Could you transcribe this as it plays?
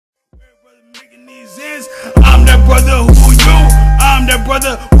that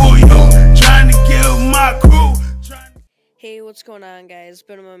brother, who you trying to kill my crew? Hey, what's going on, guys?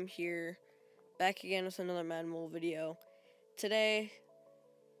 Benham here, back again with another Madden video. Today,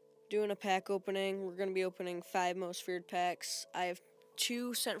 doing a pack opening. We're going to be opening 5 most feared packs. I have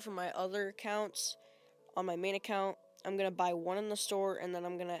 2 sent from my other accounts on my main account. I'm going to buy 1 in the store, and then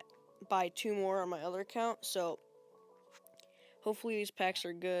I'm going to buy 2 more on my other account. So, hopefully these packs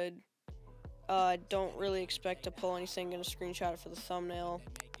are good. Don't really expect to pull anything. Going to screenshot it for the thumbnail.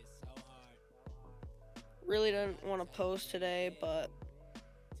 Really didn't want to post today, but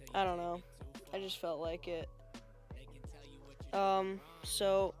I don't know. I just felt like it.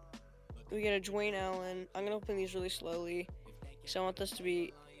 So we get a Dwayne Allen. I'm gonna open these really slowly because I want this to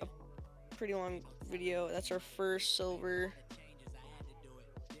be a pretty long video. That's our first silver.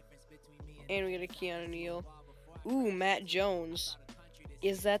 And we get a Keanu Neal. Ooh, Matt Jones.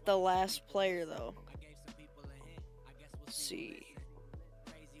 Is that the last player though? Let's see.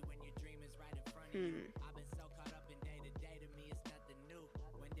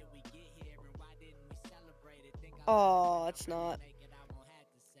 Oh, it's not.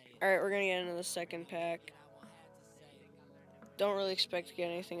 Alright, we're gonna get into the second pack. Don't really expect to get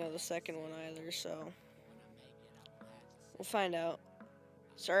anything out of the second one either, so we'll find out.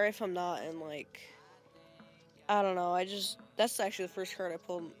 Sorry if I'm not in, like, I don't know, that's actually the first card I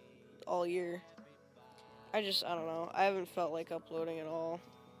pulled all year. I don't know, I haven't felt like uploading at all.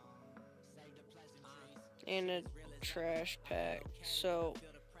 And a trash pack, so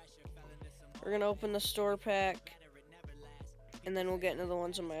we're gonna open the store pack, and then we'll get into the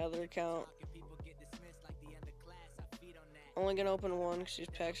ones on my other account. Only gonna open 1 because these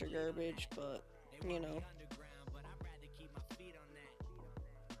packs are garbage, but, you know.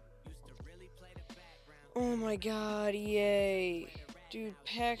 Oh my god, yay. Dude,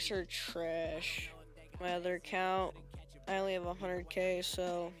 packs are trash. My other account, I only have 100k,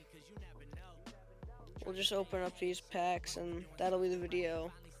 so we'll just open up these packs and that'll be the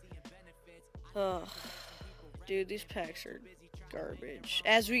video. Ugh. Dude, these packs are garbage.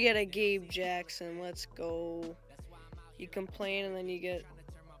 As we get a Gabe Jackson, let's go. You complain and then you get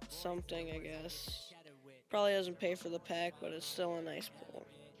something, I guess. Probably doesn't pay for the pack, but it's still a nice pull.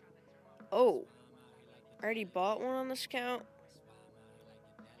 Oh, I already bought 1 on this account.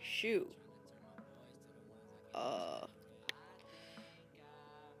 Shoot.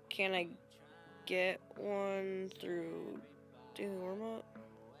 Can I get 1 through warm-up?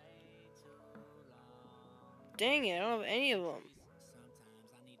 Dang it, I don't have any of them.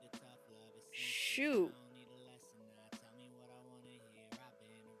 Shoot.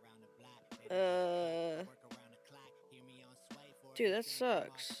 Dude, that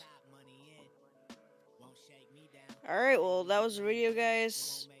sucks. Alright, well, that was the video,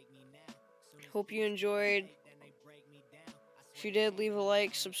 guys. Hope you enjoyed. If you did, leave a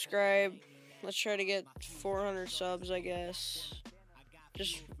like, subscribe. Let's try to get 400 subs, I guess.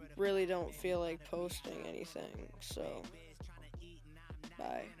 Just really don't feel like posting anything, so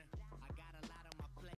bye.